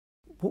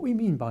What we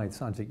mean by the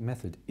scientific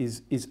method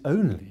is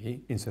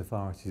only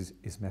insofar as it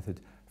is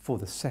method for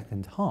the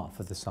second half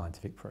of the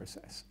scientific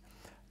process.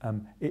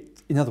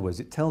 In other words,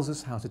 it tells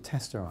us how to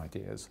test our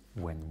ideas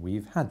when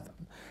we've had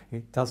them.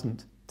 It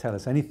doesn't tell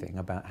us anything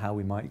about how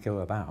we might go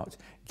about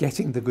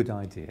getting the good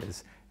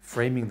ideas,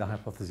 framing the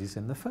hypotheses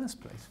in the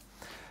first place.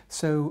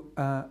 So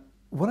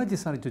what I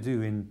decided to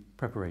do in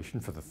preparation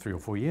for the 3 or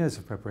 4 years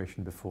of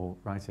preparation before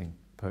writing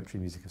Poetry,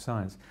 Music of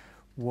Science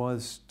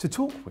was to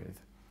talk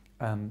with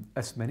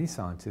as many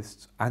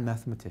scientists and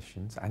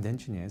mathematicians and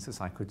engineers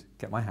as I could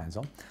get my hands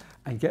on,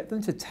 and get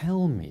them to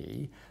tell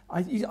me,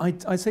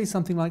 I'd say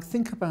something like,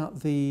 think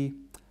about the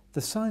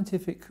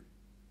scientific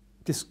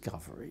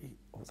discovery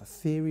or the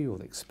theory or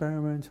the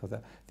experiment or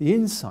the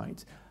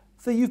insight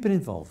that you've been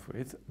involved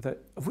with,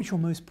 of which you're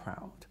most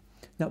proud.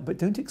 Now, but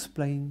don't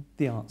explain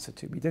the answer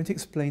to me. Don't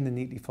explain the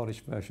neatly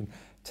polished version.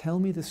 Tell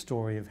me the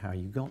story of how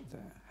you got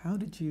there. How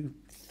did you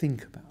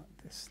think about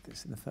this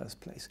in the first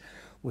place?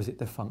 Was it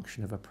the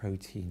function of a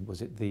protein?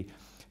 Was it the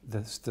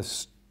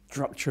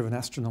structure of an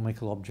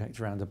astronomical object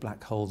around a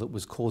black hole that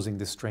was causing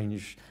this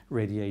strange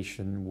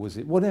radiation? Was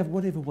it whatever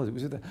it was?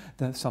 Was it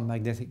some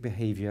magnetic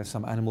behavior,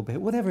 some animal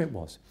behavior, whatever it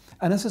was?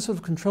 And as a sort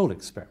of control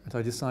experiment,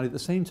 I decided at the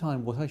same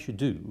time what I should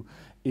do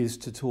is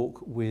to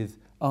talk with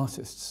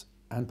artists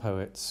and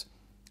poets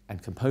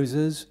and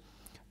composers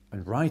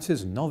and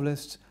writers and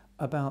novelists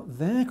about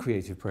their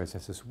creative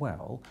process as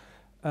well,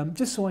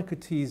 just so I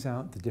could tease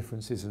out the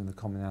differences and the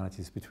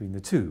commonalities between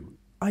the two.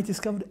 I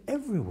discovered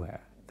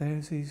everywhere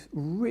there's these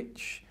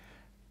rich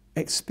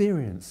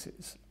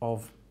experiences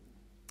of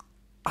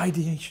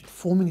ideation,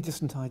 forming a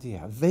distant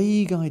idea, a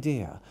vague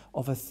idea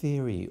of a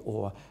theory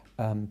or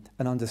an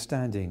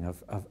understanding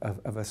of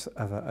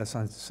a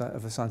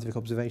scientific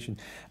observation,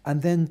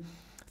 and then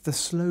the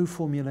slow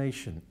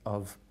formulation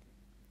of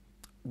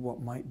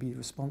what might be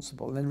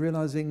responsible, and then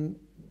realizing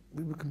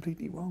we were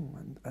completely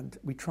wrong, and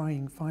we're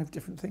trying 5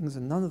 different things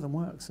and none of them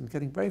works, and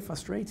getting very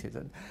frustrated,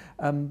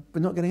 and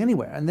but not getting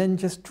anywhere, and then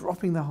just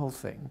dropping the whole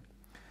thing.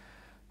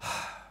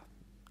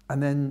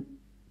 And then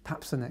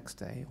perhaps the next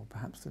day, or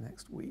perhaps the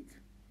next week,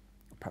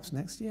 or perhaps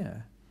next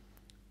year,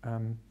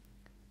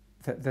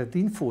 they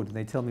lean forward and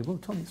they tell me, well,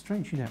 Tom, it's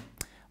strange, you know,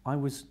 I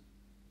was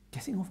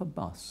getting off a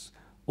bus,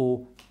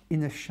 or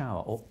in a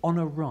shower, or on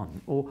a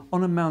run, or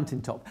on a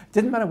mountaintop.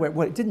 Didn't matter where,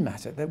 well, it didn't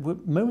matter.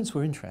 Moments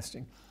were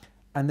interesting.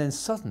 And then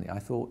suddenly I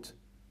thought,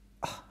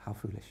 how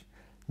foolish.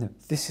 No,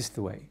 this is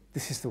the way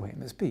it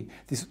must be.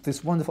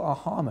 This wonderful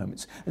aha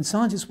moments. And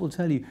scientists will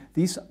tell you,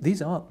 these are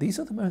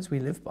the moments we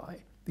live by.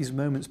 These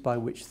moments by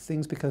which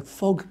things become,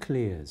 fog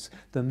clears,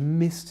 the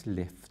mist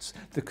lifts,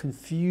 the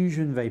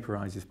confusion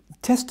vaporizes.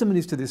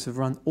 Testimonies to this have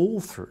run all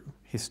through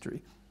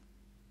history.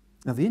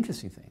 Now the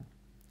interesting thing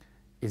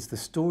is the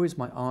stories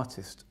my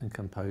artist and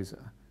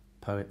composer,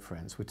 poet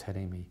friends were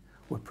telling me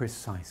were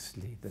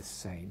precisely the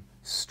same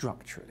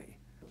structurally.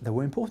 There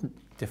were important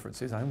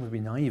differences. I don't want to be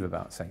naive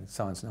about saying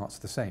science and art's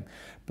the same,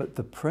 but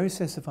the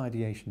process of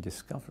ideation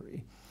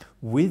discovery,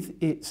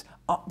 with its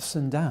ups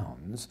and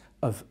downs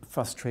of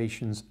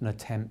frustrations and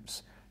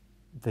attempts,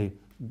 the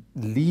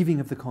leaving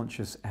of the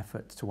conscious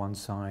effort to one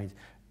side,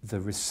 the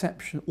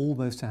reception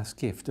almost as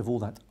gift of all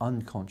that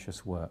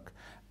unconscious work,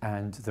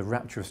 and the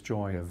rapturous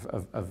joy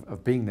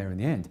of being there in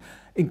the end,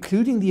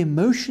 including the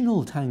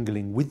emotional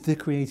tangling with the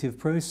creative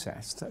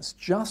process that's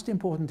just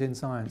important in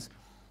science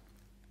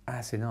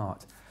as in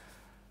art.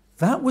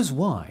 That was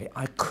why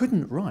I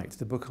couldn't write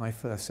the book I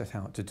first set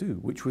out to do,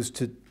 which was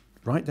to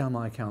write down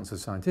my accounts of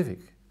scientific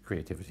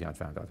creativity I'd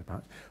found out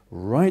about,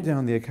 write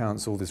down the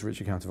accounts, all this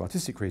rich account of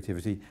artistic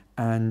creativity,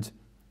 and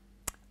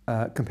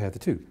compare the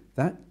two.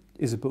 That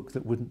is a book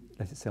that wouldn't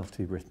let itself to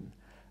be written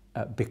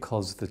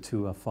because the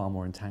two are far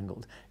more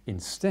entangled.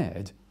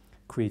 Instead,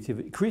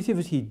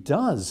 creativity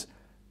does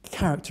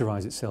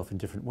characterize itself in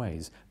different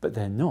ways, but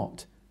they're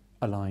not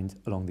aligned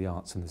along the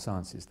arts and the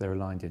sciences. They're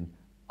aligned in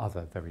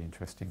other very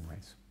interesting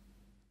ways.